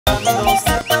Ay,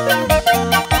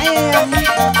 ay, ay.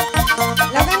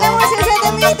 La cantamos esa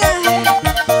temita.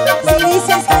 Si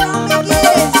dices que no me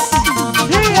quieres,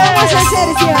 ¿qué vamos a hacer,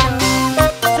 cielo?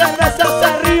 Cerveza se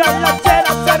ría, la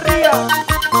chela se ría.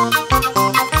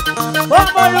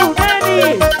 ¡Vamos, Luz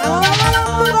Nelly! Vamos,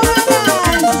 con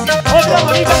ganas. Otra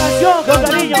bonita canción, con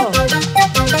cariño.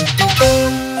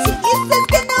 Si dices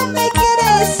que no me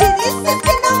quieres, si dices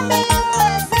que no me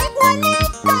amas,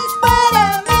 igualito es para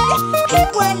mí,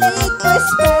 igualito es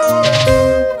para mí.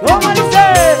 ¿Cómo dice?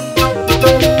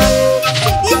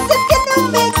 Si dices que no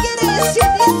me quieres, si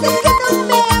dices que no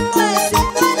me amas,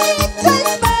 igualito es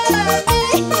para mí,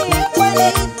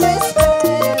 igualito es para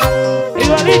mí.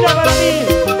 Igualito para mí.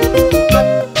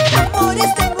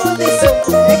 Amores tengo de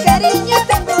sobra, cariño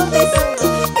tengo de sobra,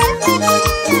 que me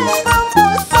quiera como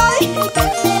soy, que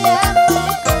me ama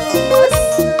como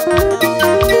soy.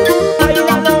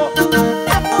 Bailalo.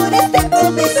 Amores tengo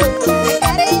de sobra,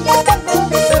 cariño tengo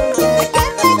de sobra, que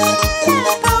me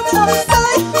quiera como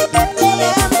soy, que me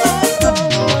ama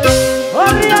como soy.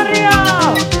 ¡Arriba, arriba!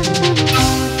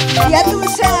 Ya tú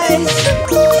sabes,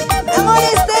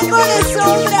 amores tengo de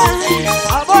sobra,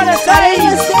 ¡Amores ahí!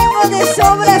 cariños tengo de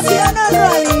sobra, ¿sí o no,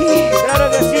 Rolly? ¡Claro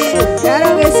que sí! Claro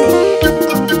que sí.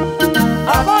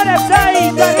 ¡Amores ahí!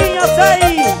 ¡Cariños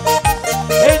ahí!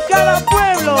 ¡En cada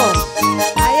pueblo!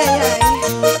 Ay, ay, ay.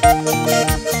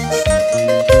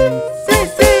 ¡Sí,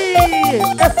 sí!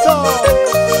 ¡Eso!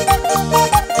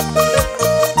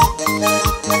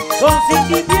 Con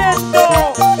sentimiento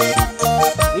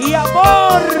y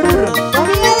amor.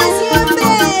 Amiga de siempre,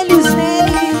 Luz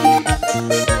Nelly.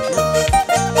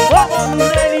 ¡Vamos,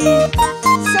 Luz Nelly!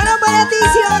 Solo para ti,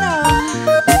 ¿sí o no?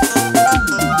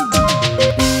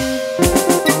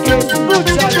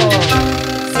 ¡Escúchalo!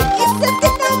 Si dices que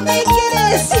no me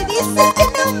quieres, si dices que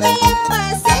no me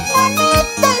amas,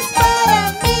 igualito es para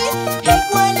mí,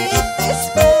 igualito es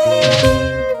para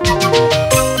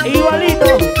mí. Igualito.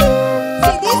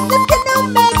 Si dices que no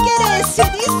me quieres, si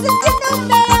dices que no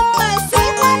me amas,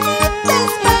 igualito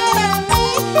es para mí,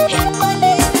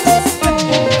 igualito es para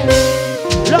mí.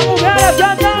 Las mujeres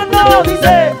cantando,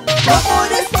 dice.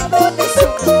 Amores tengo de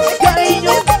sobra,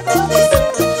 cariños tengo de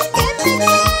sobra, que me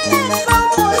quiera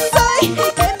como soy,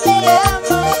 que me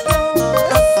ama como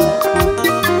soy.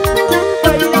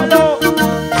 Bailalo.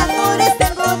 Amores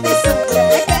tengo de sobra,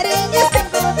 cariños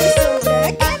tengo de sobra,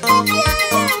 que me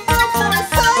quiera como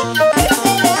soy, que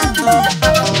me ama.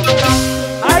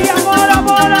 ¡Ay, amor,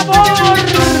 amor, amor!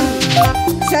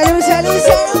 Salud, salud,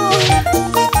 salud.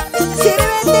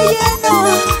 Sírvete lleno,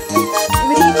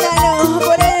 bríndalo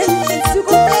por él, su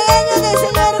cumpleaños.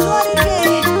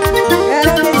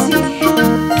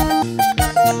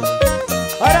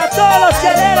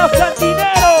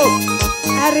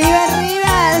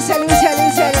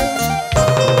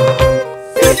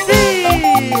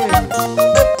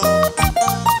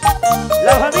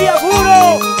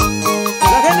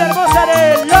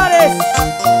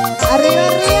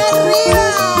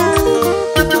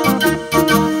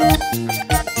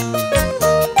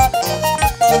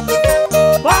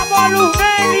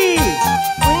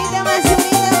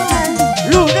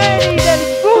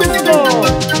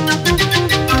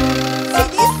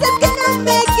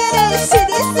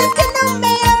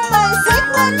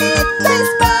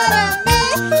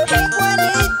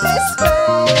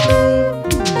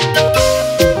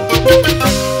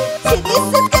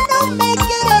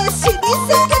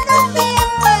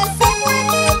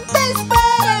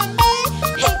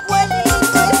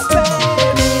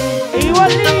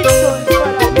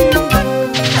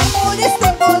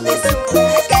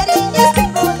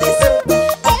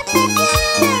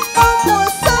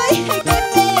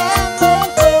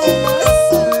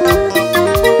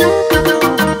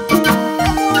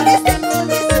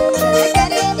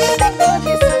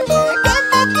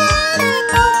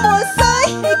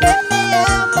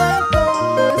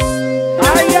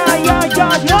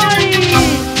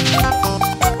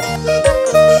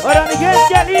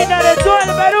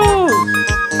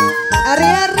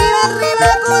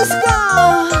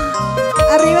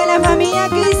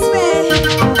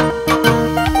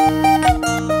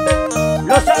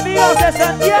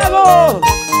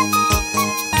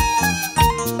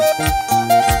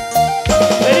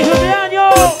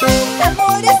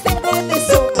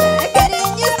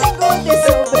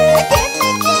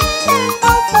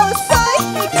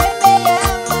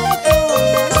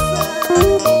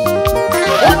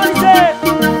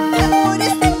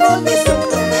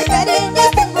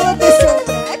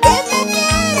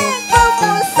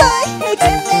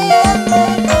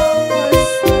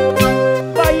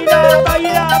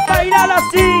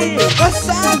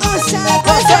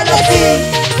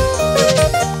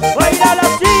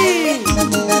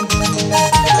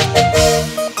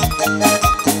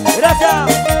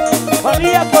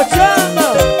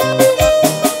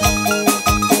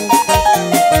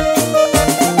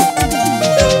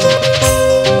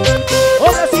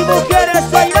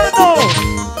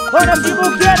 Hombres y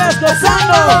mujeres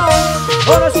gozando,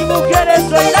 hombres y mujeres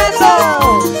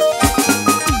bailando.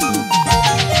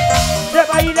 Se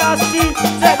baila así,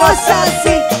 se goza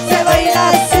así, se baila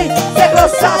así, se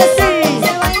goza así.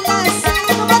 Se baila así,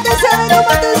 ¿cómo tú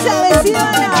sabes, sí o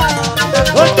no?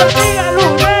 Con tu amiga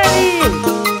Luz Nelly.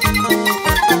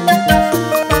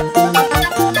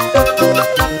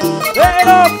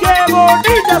 Pero qué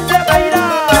bonita se baila.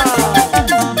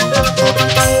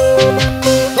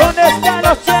 ¿Dónde están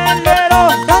los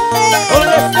cheleros?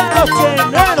 ¿Dónde están los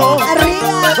cheleros?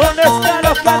 Arriba. ¿Dónde están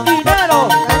los cantineros?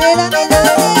 Dale, dale,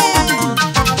 dale.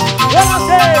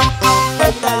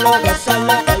 Bailalo,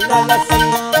 gózalo, bailalo así.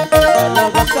 Bailalo,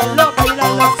 gózalo,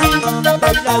 bailalo así.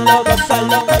 Bailalo,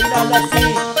 gózalo, bailalo así.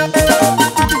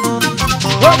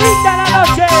 ¡Bonita la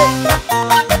noche!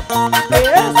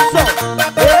 ¡Eso!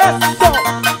 ¡Eso!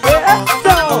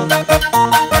 ¡Eso!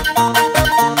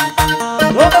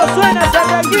 ¿Cómo suena ese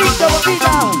requinto,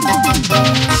 bonita?